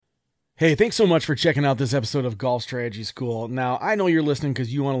Hey, thanks so much for checking out this episode of Golf Strategy School. Now, I know you're listening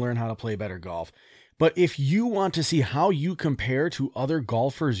because you want to learn how to play better golf. But if you want to see how you compare to other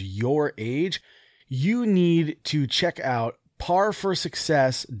golfers your age, you need to check out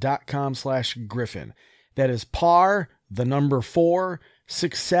parforsuccess.com/Griffin. That is par, the number 4,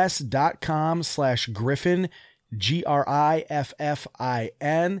 success.com/Griffin,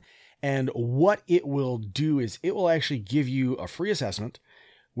 Griffin. And what it will do is it will actually give you a free assessment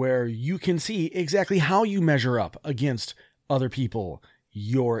where you can see exactly how you measure up against other people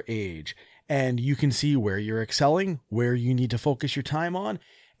your age. And you can see where you're excelling, where you need to focus your time on.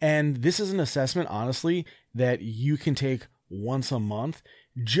 And this is an assessment, honestly, that you can take once a month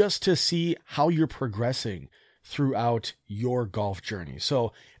just to see how you're progressing throughout your golf journey.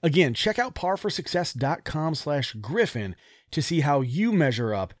 So again, check out parforsuccess.com/Griffin to see how you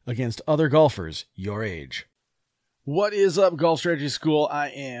measure up against other golfers your age. What is up, Golf Strategy School? I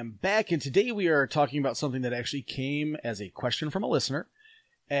am back, and today we are talking about something that actually came as a question from a listener.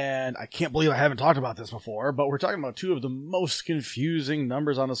 And I can't believe I haven't talked about this before, but we're talking about two of the most confusing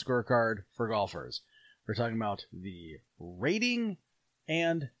numbers on a scorecard for golfers. We're talking about the rating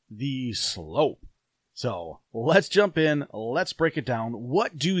and the slope. So let's jump in. Let's break it down.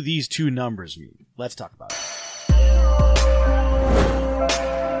 What do these two numbers mean? Let's talk about it.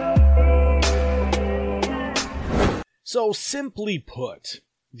 So simply put,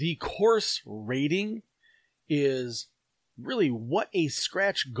 the course rating is really what a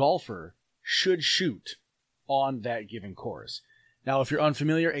scratch golfer should shoot on that given course. Now, if you're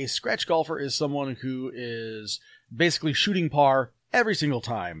unfamiliar, a scratch golfer is someone who is basically shooting par every single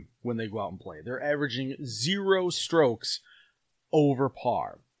time when they go out and play. They're averaging 0 strokes over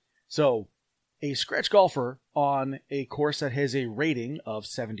par. So a scratch golfer on a course that has a rating of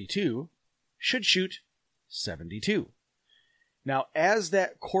 72 should shoot 72. Now, as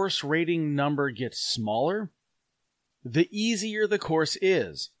that course rating number gets smaller, the easier the course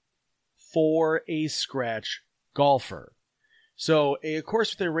is for a scratch golfer. So a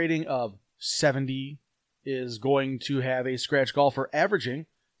course with a rating of 70 is going to have a scratch golfer averaging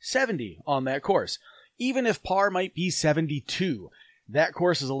 70 on that course. Even if par might be 72, that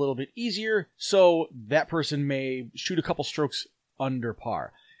course is a little bit easier, so that person may shoot a couple strokes under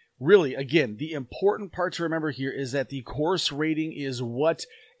par. Really, again, the important part to remember here is that the course rating is what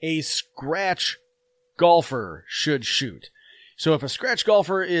a scratch golfer should shoot. So if a scratch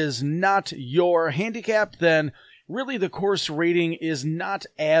golfer is not your handicap, then really the course rating is not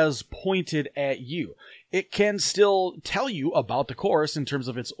as pointed at you. It can still tell you about the course in terms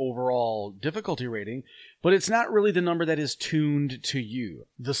of its overall difficulty rating, but it's not really the number that is tuned to you.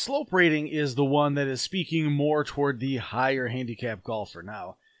 The slope rating is the one that is speaking more toward the higher handicap golfer.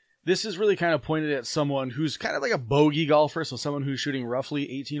 Now, this is really kind of pointed at someone who's kind of like a bogey golfer, so someone who's shooting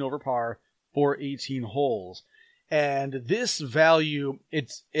roughly 18 over par for 18 holes. And this value,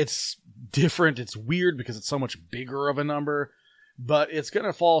 it's different, it's weird because it's so much bigger of a number, but it's going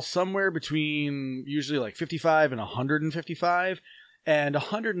to fall somewhere between usually like 55 and 155, and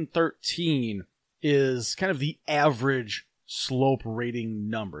 113 is kind of the average slope rating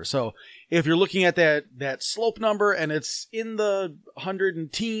number. So if you're looking at that slope number and it's in the 100 and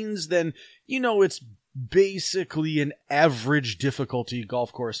teens, then you know it's basically an average difficulty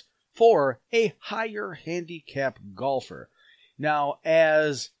golf course for a higher handicap golfer. Now,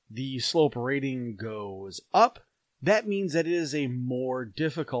 as the slope rating goes up, that means that it is a more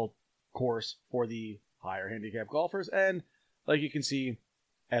difficult course for the higher handicap golfers. And like you can see,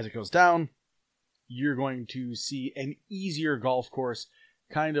 as it goes down, you're going to see an easier golf course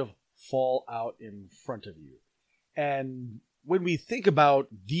kind of fall out in front of you. And when we think about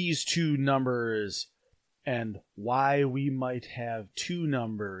these two numbers and why we might have two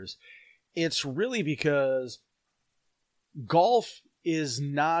numbers, it's really because golf is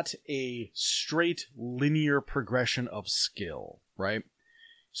not a straight linear progression of skill, right?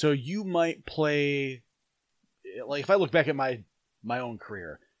 So you might play, like if I look back at my own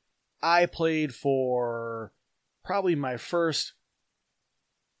career, I played for probably my first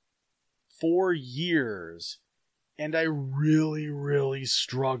 4 years, and I really, really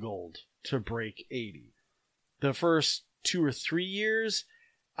struggled to break 80. The first 2 or 3 years,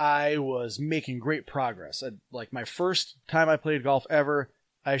 I was making great progress. Like my first time I played golf ever,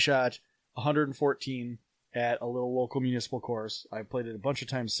 I shot 114 at a little local municipal course. I've played it a bunch of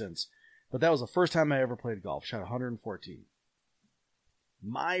times since, but that was the first time I ever played golf, shot 114.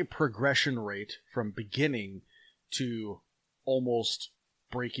 My progression rate from beginning to almost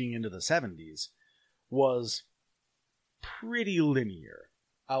breaking into the 70s was pretty linear.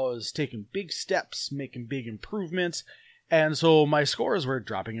 I was taking big steps, making big improvements, And so my scores were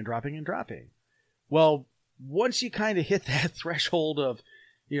dropping and dropping and dropping. Well, once you kind of hit that threshold of,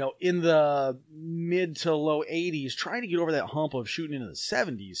 in the mid to low 80s, trying to get over that hump of shooting into the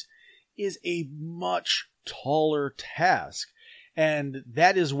 70s is a much taller task. And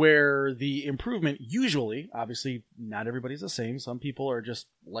that is where the improvement usually, obviously not everybody's the same. Some people are just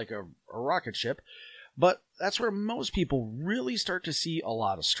like a rocket ship, but that's where most people really start to see a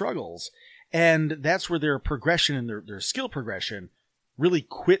lot of struggles. And that's where their progression and their skill progression really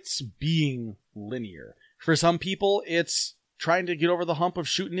quits being linear. For some people, it's trying to get over the hump of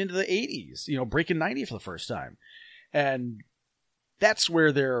shooting into the 80s, breaking 90 for the first time. And that's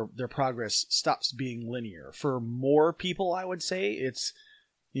where their progress stops being linear. For more people, I would say it's,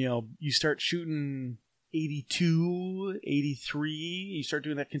 you start shooting 82, 83, you start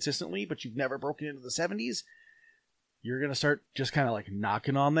doing that consistently, but you've never broken into the 70s. You're going to start just kind of like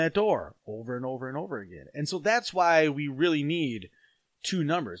knocking on that door over and over and over again. And so that's why we really need two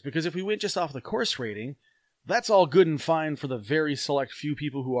numbers, because if we went just off the course rating, that's all good and fine for the very select few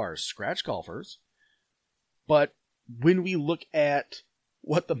people who are scratch golfers. But when we look at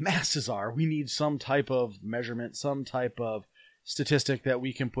what the masses are, we need some type of measurement, some type of statistic that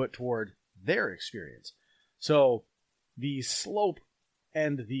we can put toward their experience. So the slope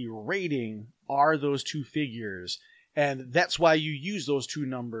and the rating are those two figures, and that's why you use those two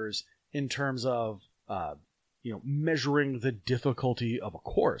numbers in terms of measuring the difficulty of a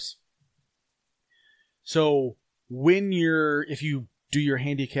course. So if you do your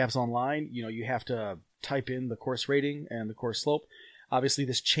handicaps online, you have to type in the course rating and the course slope. Obviously,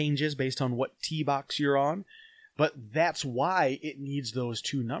 this changes based on what tee box you're on, but that's why it needs those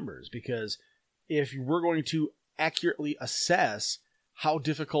two numbers, because if we're going to accurately assess how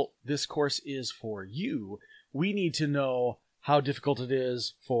difficult this course is for you, we need to know how difficult it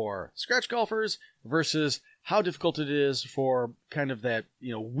is for scratch golfers versus how difficult it is for kind of that,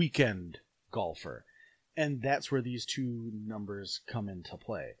 weekend golfer. And that's where these two numbers come into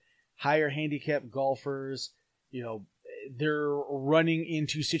play. Higher handicap golfers, they're running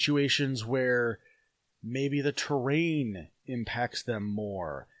into situations where maybe the terrain impacts them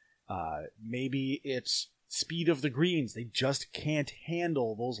more. Maybe it's speed of the greens. They just can't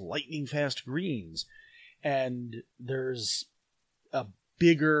handle those lightning fast greens. And there's a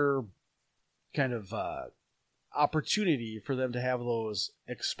bigger kind of opportunity for them to have those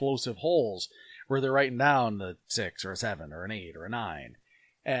explosive holes where they're writing down the 6 or a 7 or an 8 or a 9.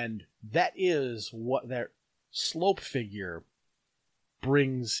 And that is what that slope figure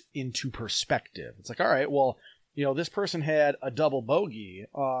brings into perspective. It's like, all right, well, this person had a double bogey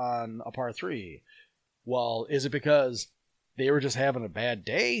on a par 3. Well, is it because they were just having a bad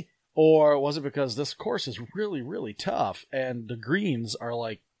day? Or was it because this course is really, really tough and the greens are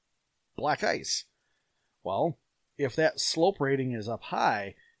like black ice? Well, if that slope rating is up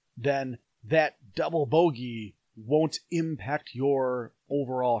high, then that double bogey won't impact your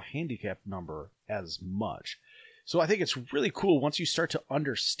overall handicap number as much. So I think it's really cool once you start to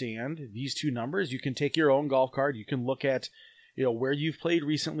understand these two numbers. You can take your own golf card. You can look at where you've played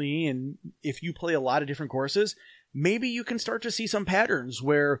recently, and if you play a lot of different courses, maybe you can start to see some patterns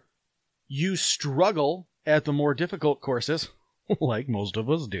where you struggle at the more difficult courses, like most of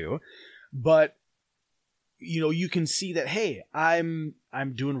us do, but you can see that, hey, I'm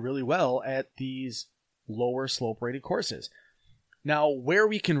doing really well at these lower slope rated courses. Now, where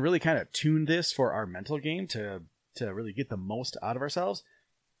we can really kind of tune this for our mental game to really get the most out of ourselves,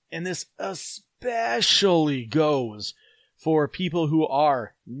 and this especially goes for people who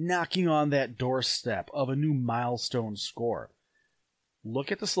are knocking on that doorstep of a new milestone score.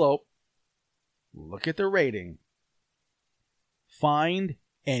 Look at the slope, look at the rating, find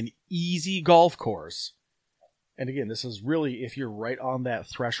an easy golf course. And again, this is really if you're right on that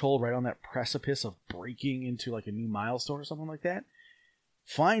threshold, right on that precipice of breaking into like a new milestone or something like that.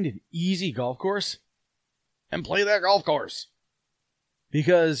 Find an easy golf course and play that golf course,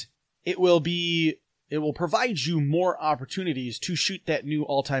 because it will provide you more opportunities to shoot that new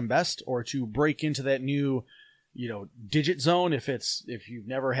all-time best or to break into that new, digit zone. If you've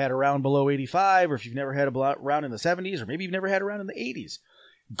never had a round below 85, or if you've never had a round in the 70s, or maybe you've never had a round in the 80s,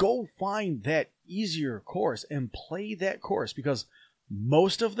 go find that easier course and play that course, because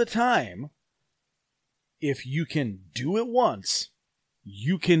most of the time, if you can do it once,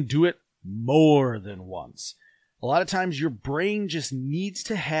 you can do it more than once. A lot of times your brain just needs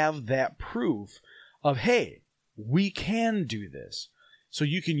to have that proof of, hey, we can do this. So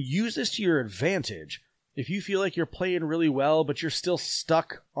you can use this to your advantage. If you feel like you're playing really well, but you're still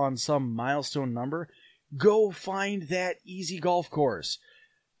stuck on some milestone number, go find that easy golf course.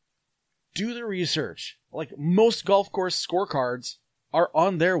 do the research. Like, most golf course scorecards are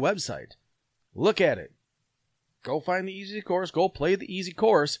on their website. Look at it. Go find the easy course. Go play the easy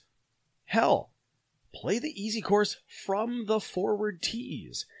course. Hell, play the easy course from the forward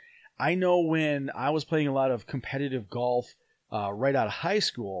tees. I know when I was playing a lot of competitive golf right out of high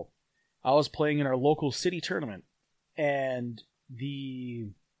school, I was playing in our local city tournament, and the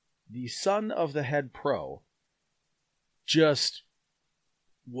son of the head pro just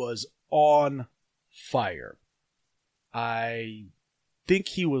was on fire. I think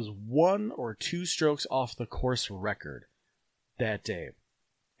he was 1 or 2 strokes off the course record that day.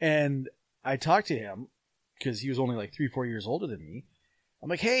 And I talked to him because he was only like 3-4 years older than me. I'm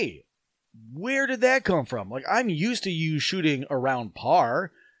like, hey, where did that come from? Like, I'm used to you shooting around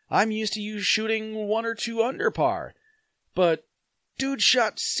par. I'm used to you shooting 1 or 2 under par. But dude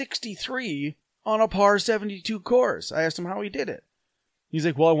shot 63 on a par 72 course. I asked him how he did it. He's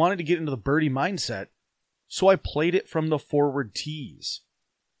like, well, I wanted to get into the birdie mindset, so I played it from the forward tees,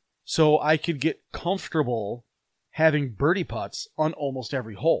 so I could get comfortable having birdie putts on almost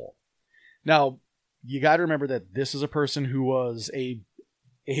every hole. Now, you got to remember that this is a person who was a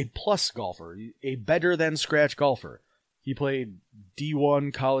plus golfer, a better than scratch golfer. He played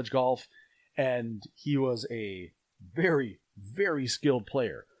D1 college golf, and he was a very, very skilled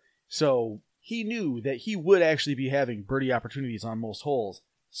player. So he knew that he would actually be having birdie opportunities on most holes,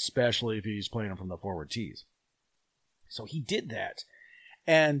 especially if he's playing them from the forward tees. So he did that,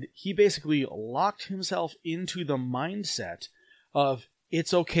 and he basically locked himself into the mindset of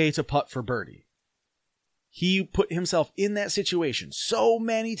it's okay to putt for birdie. He put himself in that situation so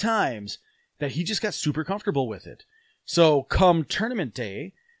many times that he just got super comfortable with it. So come tournament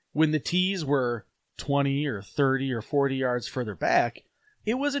day, when the tees were 20 or 30 or 40 yards further back,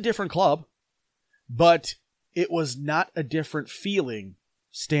 it was a different club, but it was not a different feeling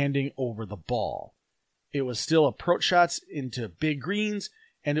standing over the ball. It was still approach shots into big greens,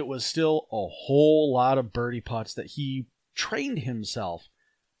 and it was still a whole lot of birdie putts that he trained himself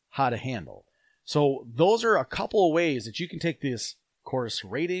how to handle. So those are a couple of ways that you can take this course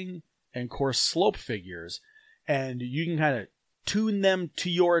rating and course slope figures, and you can kind of tune them to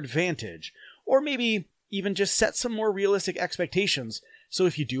your advantage, or maybe even just set some more realistic expectations. So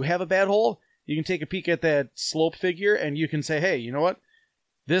if you do have a bad hole, you can take a peek at that slope figure and you can say, hey, you know what?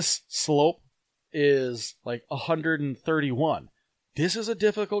 This slope is like 131. This is a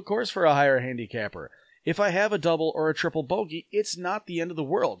difficult course for a higher handicapper. If I have a double or a triple bogey, it's not the end of the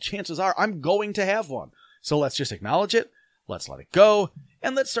world. Chances are I'm going to have one. So let's just acknowledge it. Let's let it go.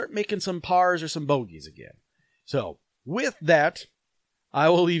 And let's start making some pars or some bogeys again. So with that, I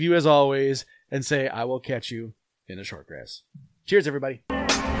will leave you as always and say I will catch you in the short grass. Cheers, everybody.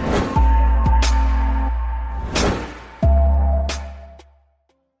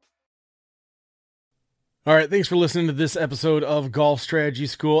 All right, thanks for listening to this episode of Golf Strategy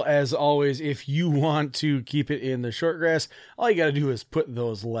School. As always, if you want to keep it in the short grass, all you got to do is put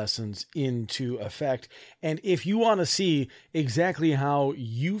those lessons into effect. And if you want to see exactly how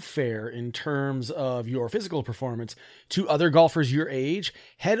you fare in terms of your physical performance to other golfers your age,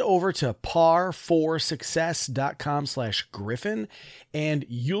 head over to par4success.com/Griffin, and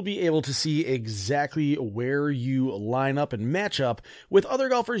you'll be able to see exactly where you line up and match up with other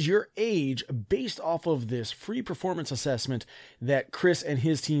golfers your age based off of this free performance assessment that Chris and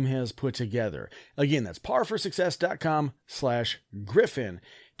his team has put together. Again, that's par4success.com/Griffin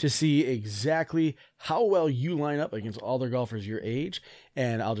to see exactly how well you line up against other golfers your age.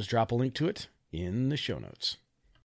 And I'll just drop a link to it in the show notes.